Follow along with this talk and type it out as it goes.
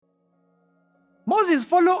Moses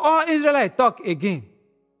follow all Israelites talk again.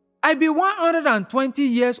 I be 120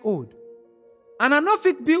 years old, and I no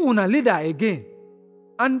fit be una leader again.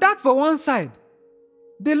 And that for one side.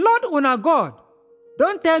 The Lord una God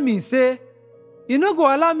don't tell me say, He no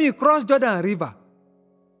go allow me cross Jordan River.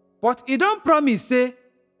 But He don't promise say,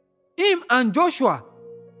 Him and Joshua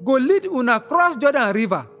go lead una cross Jordan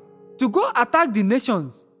River to go attack the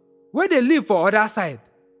nations where they live for other side.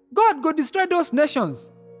 God go destroy those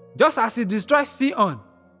nations, just as He destroyed Sihon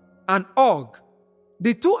and Og,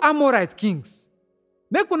 the two Amorite kings.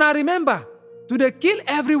 Make una remember to dey kill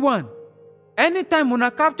everyone anytime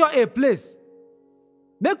una capture a place.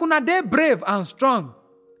 Make una dey brave and strong.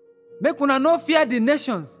 Make una no fear the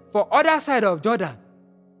nations for other side of Jordan.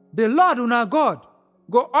 The Lord una God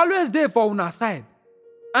go always dey for una side,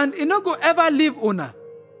 and He no go ever leave una.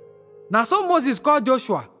 Na so Moses call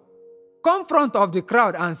Joshua, come front of the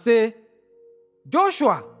crowd and say,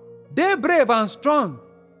 Joshua, dey brave and strong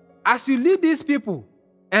as you lead these people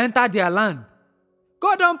enter their land.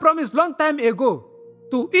 God don promise long time ago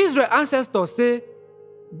to Israel ancestors say,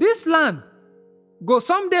 this land go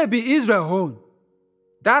someday be Israel own.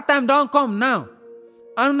 That time don come now,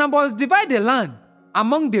 and una must divide the land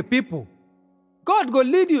among the people. God go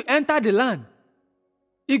lead you enter the land.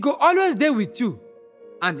 He go always dey with you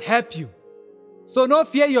and help you. So no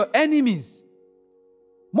fear your enemies.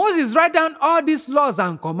 Moses write down all these laws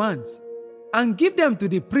and commands and give them to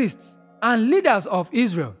the priests and leaders of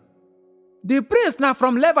Israel. The priests na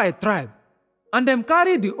from Levi tribe, and them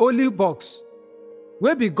carry the holy box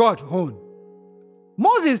wey be God own.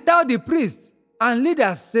 Moses tell the priests and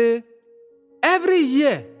leaders say, every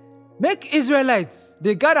year make Israelites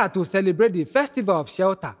dey gather to celebrate the festival of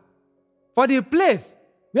shelter for the place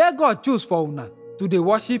where God choose for una to dey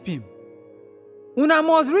worship Him. Una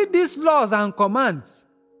must read these laws and commands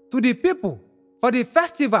to the people for the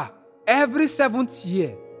festival every 7th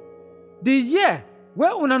year. The year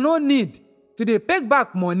where una no need to dey pay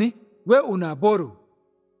back money where una borrow.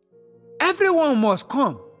 Everyone must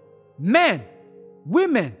come, men,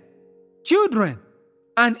 women, children,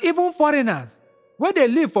 and even foreigners where they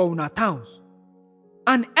live for una towns.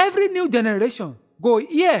 And every new generation go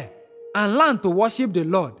hear and learn to worship the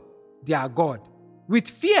Lord, their God, with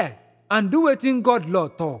fear and do wetin God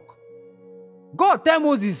Lord talk. God tell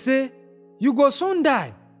Moses say, you go soon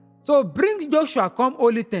die, so bring Joshua come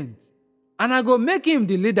holy tent, and I go make him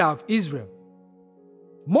the leader of Israel.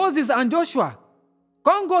 Moses and Joshua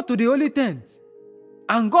come go to the holy tent,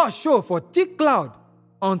 and God show for thick cloud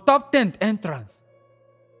on top tent entrance.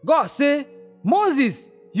 God say, Moses,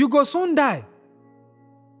 you go soon die.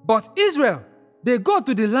 But Israel, they go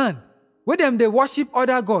to the land where them they worship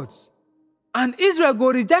other gods. And Israel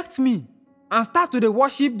go reject me and start to they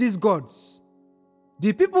worship these gods.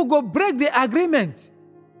 The people go break the agreement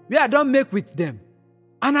where I don't make with them.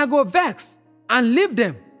 And I go vex and leave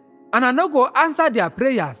them. And I no go answer their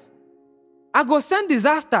prayers. I go send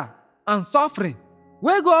disaster and suffering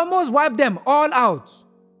where go almost wipe them all out.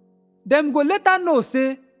 Them go later know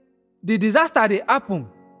say the disaster they happen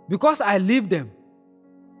because I leave them.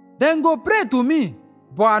 Then go pray to me,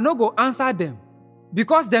 but I no go answer them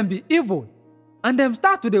because them be evil and them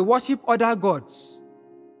start to they worship other gods.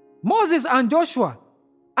 Moses and Joshua,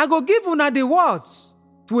 I go give una the words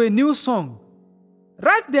to a new song.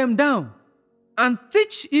 Write them down and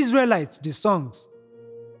teach Israelites the songs.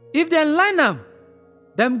 If them line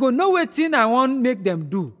them go know wetin I want make them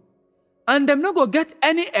do, and them no go get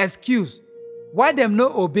any excuse why them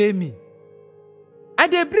no obey me. I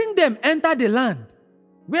dey bring them enter the land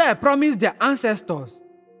where I promised their ancestors.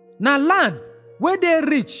 Na land where they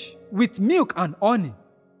rich with milk and honey,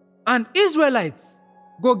 and Israelites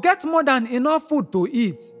go get more than enough food to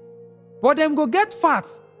eat, but them go get fat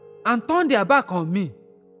and turn their back on me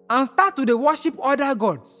and start to dey worship other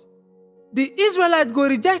gods. The Israelites go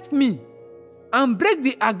reject me and break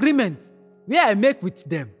the agreement where I make with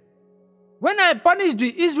them. When I punish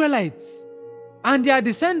the Israelites and their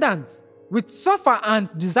descendants with suffer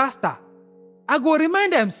and disaster, I go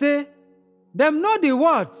remind them say, them know the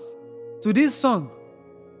words to this song,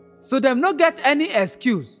 so them no get any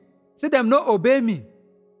excuse, say them no obey me.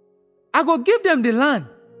 I go give them the land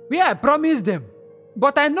where I promised them,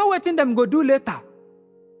 but I know wetin them go do later.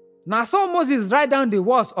 Now so Moses write down the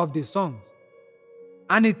words of the songs,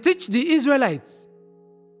 and he teach the Israelites.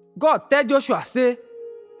 God tell Joshua say,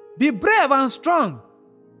 be brave and strong.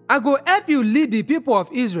 I go help you lead the people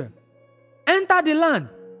of Israel. Enter the land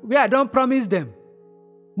where I don't promise them.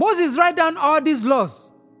 Moses write down all these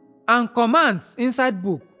laws and commands inside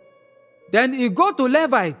book. Then he go to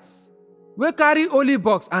Levites, we carry holy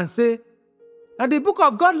box, and say, now the book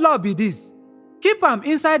of God law be this. Keep them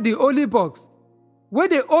inside the holy box wey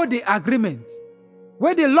dey owe the agreement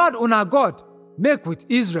wey the Lord una God make with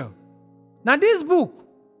Israel. Na dis book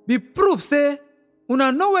be proof say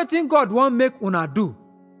una know wetin God wan make una do.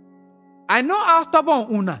 I know how stubborn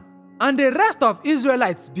una and the rest of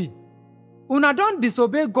Israelites be. Una don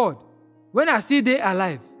disobey God when I still dey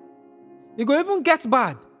alive. E go even get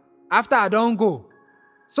bad after I don go.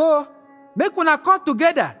 So, make una come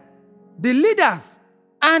together, the leaders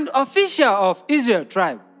and officials of Israel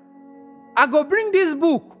tribe. I go bring this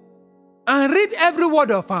book and read every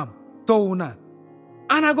word of am to una.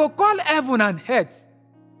 And I go call heaven and earth,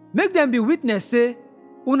 make them be witness say,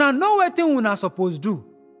 una know wetin una suppose do.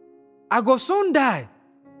 I go soon die,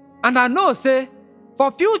 and I know say,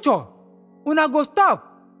 for future, una go stop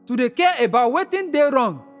to dey care about wetin dey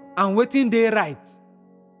wrong and wetin dey right.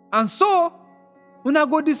 And so, una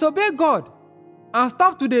go disobey God and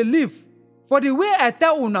stop to dey live for the way I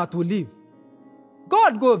tell una to live.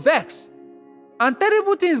 God go vex, and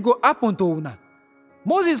terrible things go happen to una.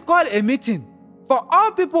 Moses called a meeting for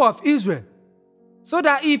all people of Israel so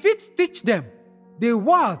that he fit teach them the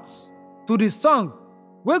words to the song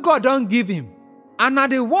wey God don give him. And na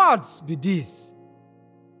the words be this: